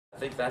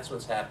think that's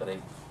what's happening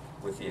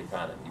with the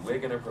economy. We're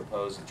going to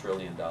propose $1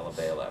 trillion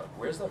bailout.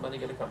 Where's that money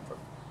going to come from?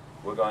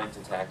 We're going to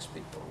tax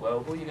people.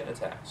 Well, who are you going to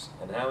tax?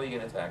 And how are you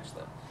going to tax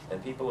them?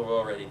 And people are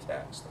already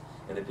taxed.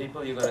 And the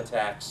people you're going to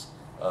tax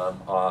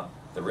are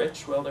the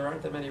rich. Well, there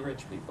aren't that many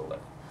rich people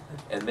left.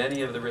 And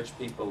many of the rich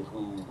people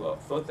who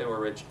thought they were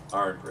rich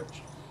aren't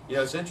rich. You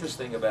know, it's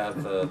interesting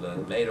about the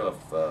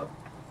Madoff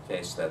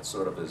case that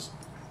sort of is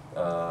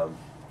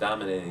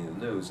dominating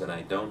the news, and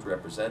I don't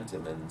represent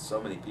him, and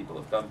so many people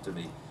have come to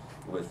me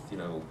with, you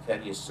know,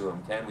 can you sue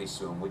him, can we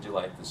sue him, would you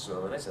like to sue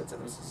him? And I said to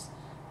them,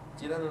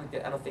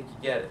 I don't think you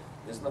get it.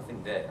 There's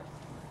nothing there.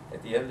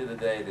 At the end of the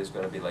day, there's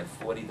going to be like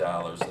 $40, and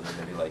there's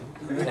going to be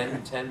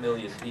like 10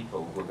 million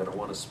people who are going to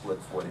want to split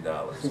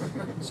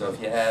 $40. So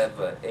if you have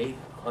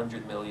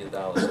 $800 million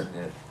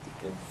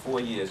in 4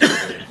 years,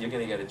 you're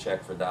going to get a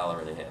check for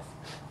 $1.50.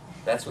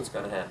 That's what's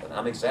going to happen.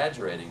 I'm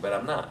exaggerating, but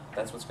I'm not.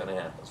 That's what's going to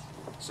happen.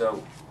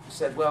 So he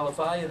said, well, if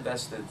I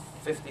invested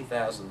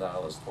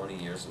 $50,000 20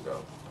 years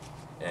ago,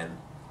 and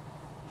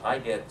I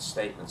get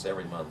statements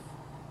every month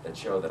that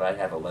show that I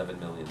have $11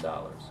 million,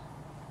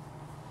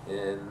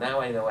 and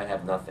now I know I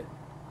have nothing.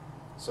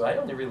 So I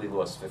only really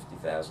lost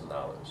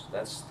 $50,000.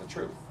 That's the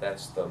truth.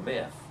 That's the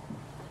math.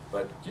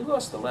 But you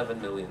lost $11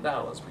 million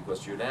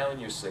because you're now in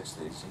your 60s,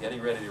 you're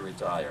getting ready to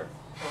retire,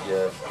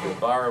 you're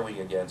borrowing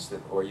against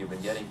it, or you've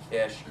been getting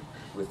cash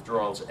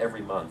withdrawals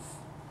every month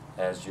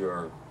as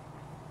your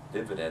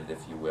dividend,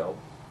 if you will,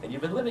 and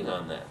you've been living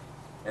on that.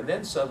 And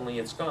then suddenly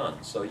it's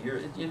gone. So you're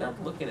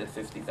not looking at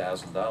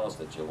 $50,000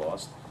 that you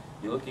lost.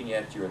 You're looking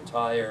at your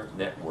entire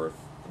net worth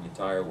and your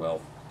entire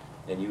wealth,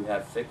 and you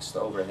have fixed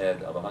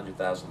overhead of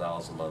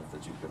 $100,000 a month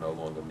that you can no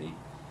longer meet,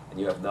 and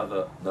you have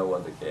no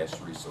other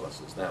cash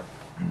resources. Now,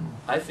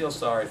 I feel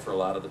sorry for a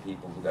lot of the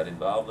people who got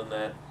involved in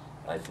that.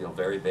 I feel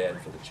very bad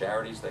for the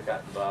charities that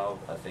got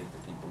involved. I think the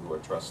people who are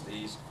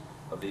trustees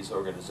of these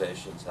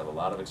organizations have a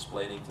lot of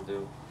explaining to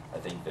do. I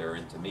think there are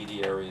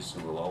intermediaries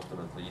who will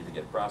ultimately either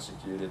get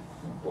prosecuted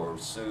or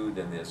sued,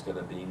 and there's going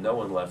to be no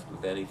one left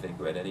with anything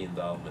who had any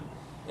involvement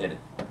in it.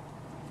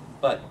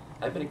 But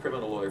I've been a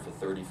criminal lawyer for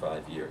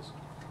 35 years.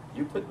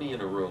 You put me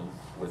in a room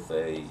with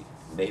a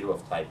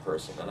Madoff-type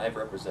person, and I've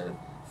represented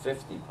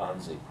 50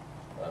 Ponzi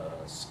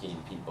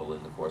scheme people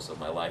in the course of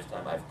my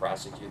lifetime. I've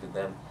prosecuted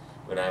them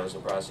when I was a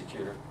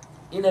prosecutor.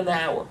 In an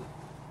hour,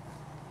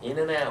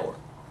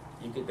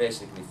 you could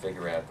basically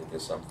figure out that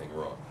there's something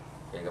wrong.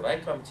 Okay, if I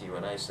come to you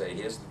and I say,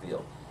 here's the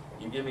deal,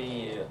 you give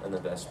me an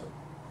investment.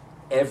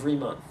 Every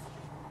month,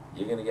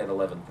 you're going to get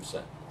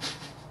 11%.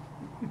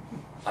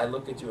 I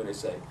look at you and I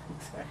say,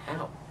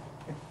 how?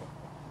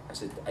 I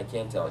said, I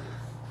can't tell you.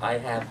 I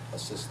have a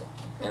system,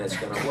 and it's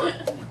going to work.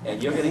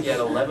 And you're going to get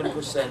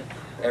 11%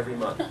 every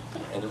month.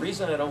 And the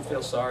reason I don't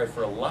feel sorry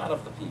for a lot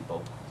of the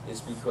people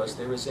is because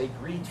there is a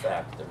greed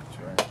factor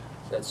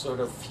that sort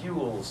of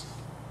fuels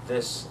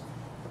this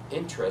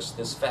interest,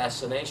 this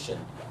fascination.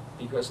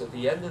 Because at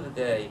the end of the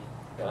day,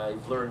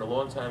 I've learned a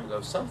long time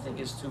ago, something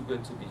is too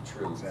good to be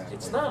true. Exactly.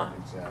 It's not.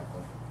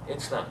 Exactly.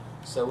 It's not.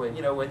 So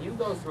when you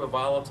go through a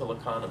volatile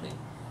economy,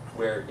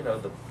 where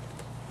the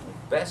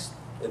best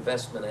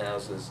investment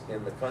houses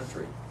in the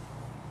country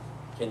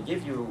can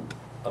give you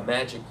a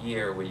magic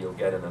year where you'll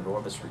get an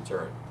enormous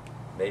return.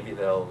 Maybe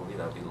they'll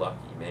be lucky.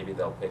 Maybe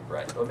they'll pick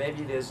right, or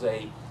maybe there's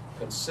a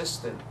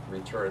consistent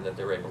return that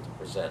they're able to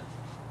present.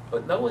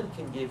 But no one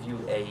can give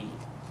you a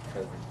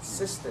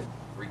consistent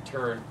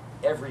return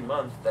every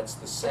month that's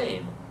the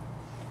same,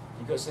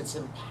 because it's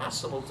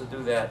impossible to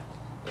do that,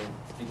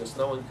 because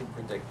no one can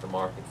predict the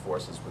market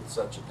forces with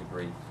such a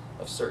degree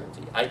of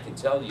certainty. I can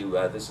tell you,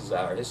 this is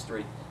our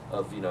history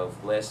of the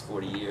last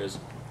 40 years.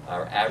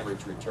 Our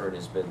average return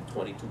has been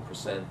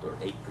 22% or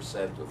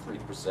 8% or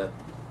 3%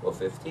 or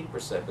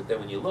 15%. But then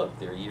when you look,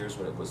 there are years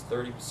when it was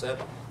 30%,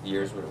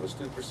 years when it was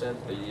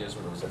 2%, or years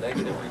when it was a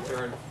negative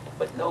return.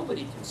 But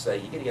nobody can say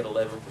you're going to get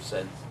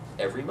 11%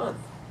 every month.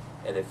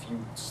 And if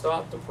you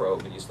start to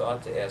probe and you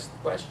start to ask the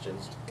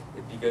questions,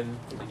 it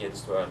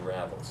begins to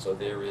unravel. So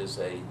there is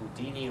a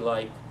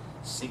Houdini-like,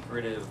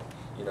 secretive,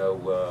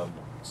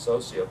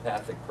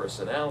 sociopathic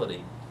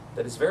personality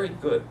that is very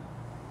good.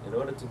 In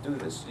order to do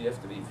this, you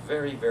have to be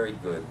very, very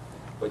good.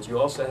 But you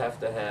also have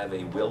to have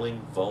a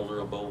willing,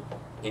 vulnerable,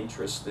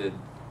 interested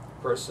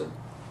person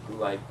who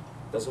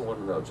doesn't want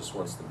to know, just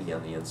wants to be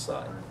on the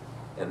inside.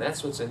 And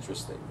that's what's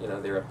interesting.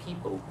 There are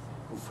people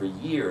who for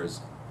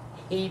years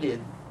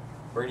hated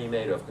Bernie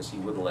Madoff because he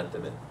wouldn't let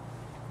them in.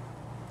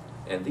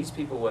 And these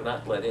people were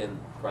not let in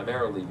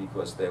primarily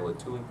because they were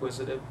too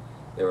inquisitive,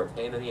 they were a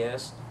pain in the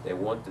ass, they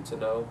wanted to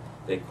know,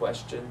 they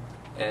questioned,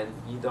 and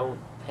you don't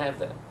have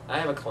that. I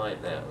have a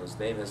client now, his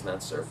name has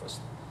not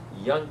surfaced,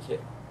 a young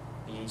kid.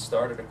 He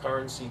started a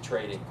currency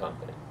trading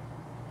company,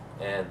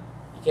 and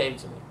he came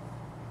to me,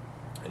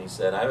 and he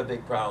said, I have a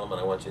big problem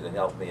and I want you to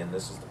help me, and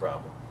this is the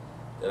problem.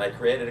 That I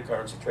created a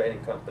currency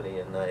trading company,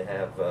 and I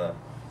have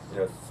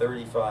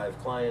 35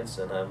 clients,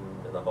 and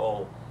I'm in the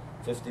hole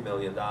 $50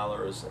 million,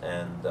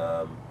 and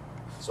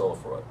it's all a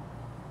fraud.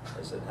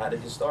 I said, how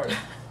did you start it?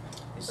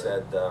 He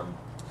said,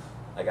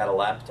 I got a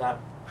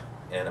laptop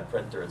and a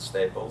printer at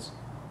Staples,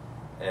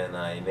 and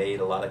I made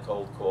a lot of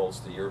cold calls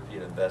to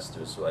European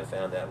investors who I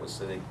found out was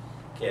sitting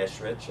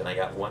cash rich, and I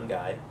got one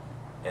guy,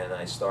 and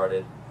I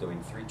started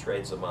doing 3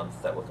 trades a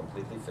month that were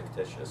completely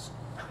fictitious,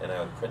 and I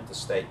would print a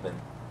statement,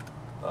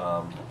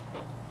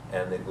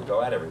 and it would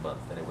go out every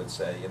month, and it would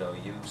say, you know,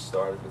 you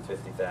started with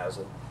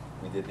 50,000,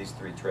 we did these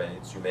 3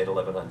 trades, you made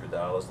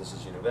 $1,100, this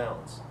is your new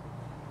balance.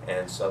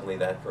 And suddenly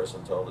that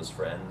person told his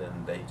friend,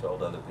 and they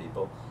told other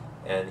people,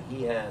 and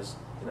he has,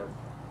 you know,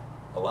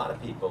 a lot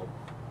of people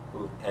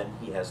who, and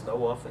he has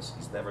no office,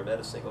 he's never met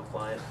a single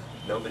client,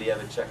 nobody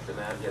ever checked him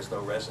out, he has no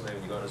resume,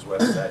 when you go on his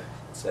website,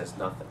 it says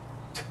nothing.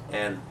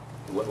 And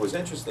what was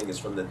interesting is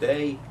from the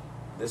day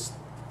this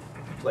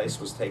place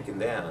was taken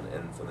down,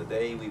 and from the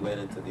day we went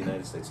into the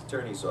United States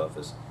Attorney's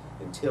Office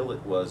until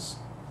it was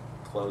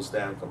closed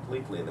down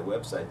completely and the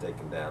website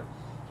taken down,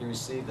 he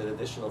received an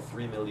additional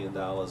 $3 million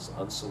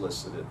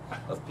unsolicited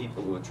of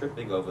people who were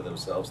tripping over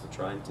themselves to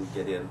trying to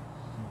get in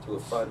to a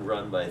fund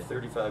run by a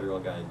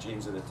 35-year-old guy in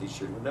jeans and a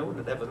t-shirt who no one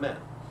had ever met.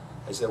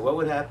 I said, what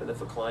would happen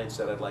if a client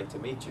said, I'd like to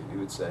meet you? He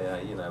would say,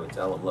 I would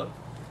tell him, look,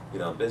 you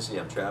know, I'm busy,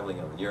 I'm traveling,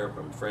 I'm in Europe,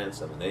 I'm in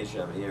France, I'm in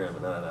Asia, I'm here, I'm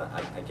in,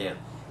 I can't.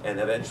 And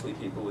eventually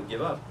people would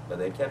give up, but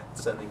they kept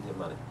sending him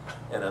money.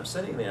 And I'm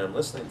sitting there, I'm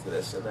listening to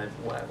this, and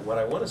what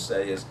I want to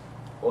say is,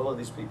 all of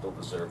these people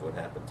deserve what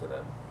happened to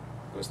them,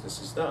 because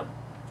this is dumb.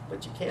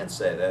 But you can't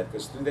say that,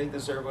 because do they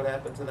deserve what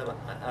happened to them?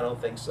 I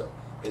don't think so.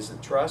 Is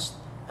it trust?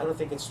 I don't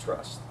think it's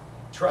trust.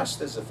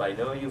 Trust is if I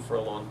know you for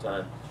a long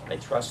time, I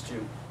trust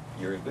you,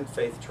 you're in good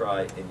faith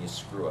try, and you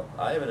screw up.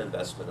 I have an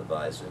investment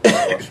advisor who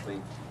cost me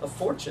a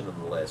fortune in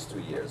the last 2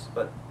 years,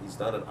 but he's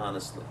done it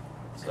honestly.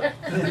 So,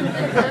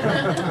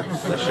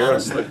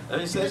 honestly. And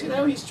he says, you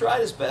know, he's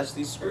tried his best,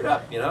 he's screwed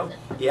up, you know.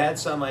 He had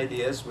some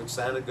ideas which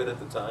sounded good at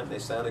the time, they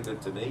sounded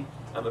good to me.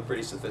 I'm a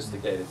pretty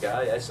sophisticated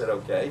guy. I said,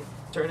 okay,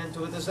 turn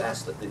into a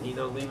disaster. Did he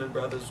know Lehman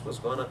Brothers was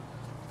going to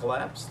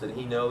collapse? Did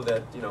he know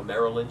that, you know,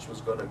 Merrill Lynch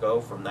was going to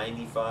go from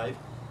 95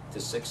 to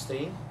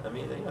 16? I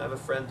mean, you know, I have a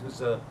friend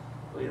who's a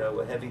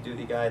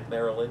heavy-duty guy at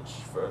Merrill Lynch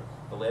for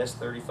the last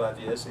 35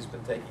 years. He's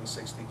been taking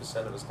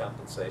 60% of his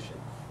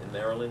compensation in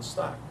Merrill Lynch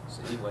stock.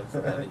 So he went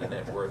from having a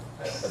net worth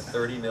of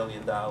 $30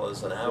 million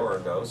an hour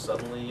ago.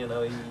 Suddenly, you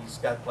know, he's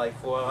got like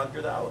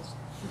 $400.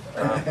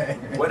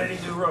 What did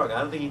he do wrong?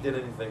 I don't think he did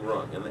anything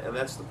wrong, and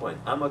that's the point.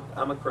 I'm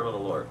a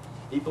criminal lawyer.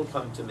 People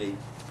come to me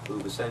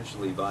who've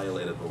essentially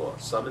violated the law,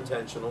 some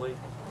intentionally,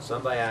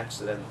 some by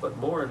accident, but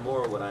more and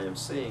more what I am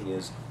seeing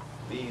is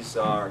these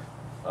are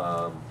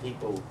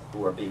people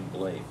who are being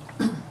blamed.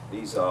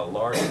 These are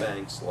large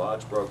banks,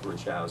 large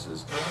brokerage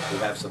houses who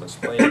have some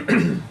explaining to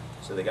do.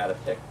 So they got to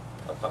pick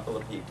a couple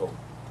of people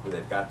who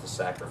they've got to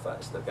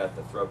sacrifice. They've got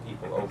to throw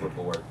people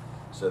overboard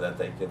so that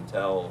they can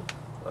tell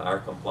our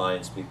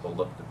compliance people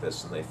looked at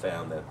this and they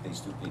found that these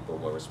 2 people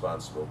were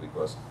responsible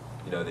because,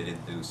 you know, they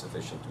didn't do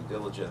sufficient due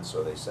diligence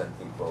or they sent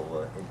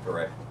people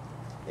incorrect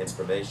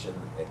information,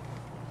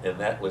 and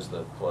that was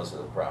the cause of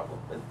the problem.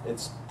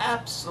 It's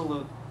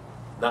absolute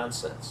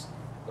nonsense.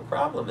 The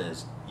problem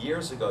is,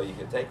 years ago you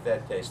could take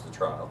that case to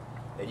trial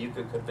and you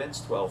could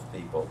convince 12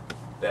 people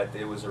that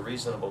there was a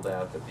reasonable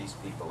doubt that these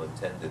people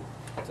intended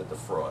to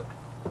defraud.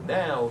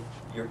 Now,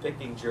 you're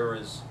picking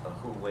jurors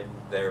who, when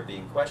they're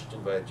being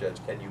questioned by a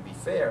judge, can you be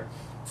fair?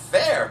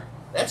 Fair?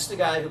 That's the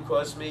guy who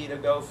caused me to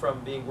go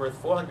from being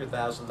worth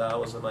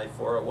 $400,000 in my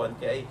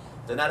 401k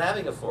to not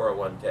having a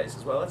 401k. He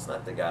says, well, that's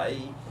not the guy.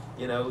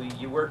 You know,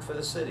 you work for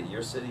the city.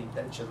 Your city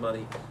pension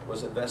money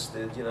was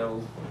invested, you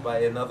know, by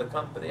another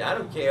company. I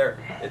don't care.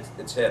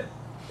 It's him.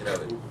 You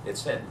know,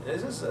 it's him.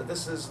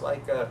 This is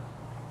like a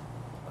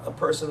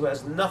person who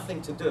has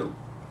nothing to do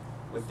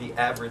with the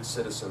average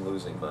citizen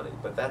losing money.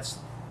 But that's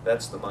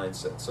the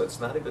mindset. So it's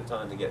not a good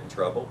time to get in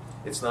trouble.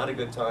 It's not a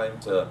good time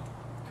to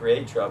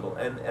create trouble.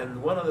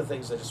 And one of the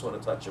things I just want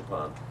to touch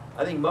upon,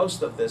 I think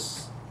most of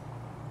this,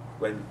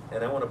 and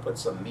I want to put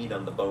some meat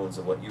on the bones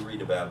of what you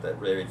read about that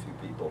very few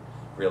people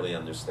really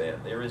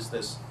understand. There is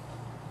this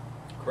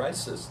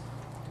crisis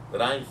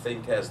that I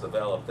think has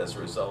developed as a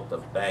result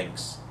of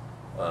banks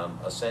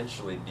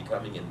essentially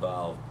becoming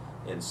involved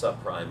in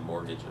subprime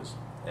mortgages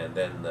and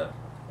then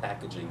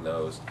packaging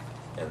those,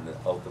 and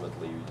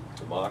ultimately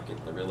the market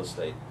and the real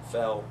estate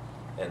fell,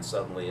 and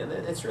suddenly, and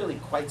it's really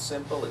quite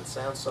simple. It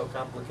sounds so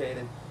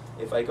complicated.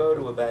 If I go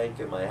to a bank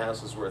and my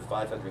house is worth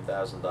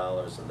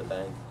 $500,000 and the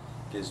bank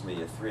gives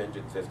me a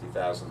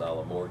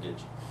 $350,000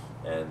 mortgage,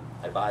 and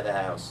I buy the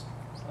house,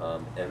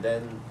 and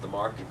then the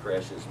market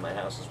crashes, my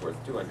house is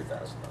worth $200,000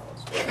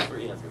 or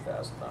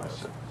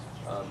 $300,000,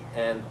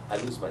 and I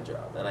lose my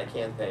job and I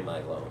can't pay my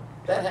loan.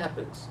 That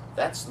happens.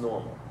 That's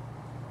normal.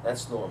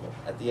 That's normal.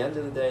 At the end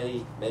of the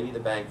day, maybe the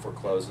bank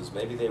forecloses,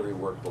 maybe they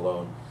rework the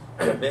loan,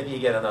 maybe you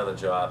get another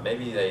job,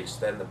 maybe they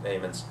extend the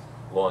payments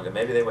longer,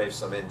 maybe they waive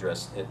some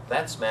interest.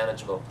 That's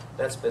manageable.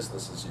 That's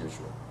business as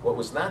usual. What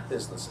was not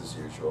business as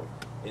usual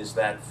is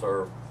that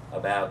for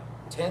about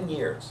 10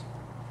 years,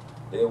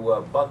 there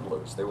were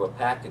bundlers, there were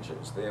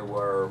packagers, there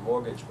were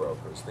mortgage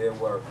brokers, there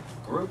were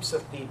groups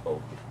of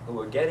people who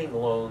were getting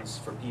loans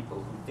for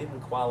people who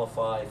didn't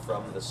qualify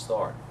from the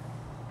start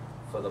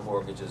for the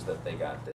mortgages that they got.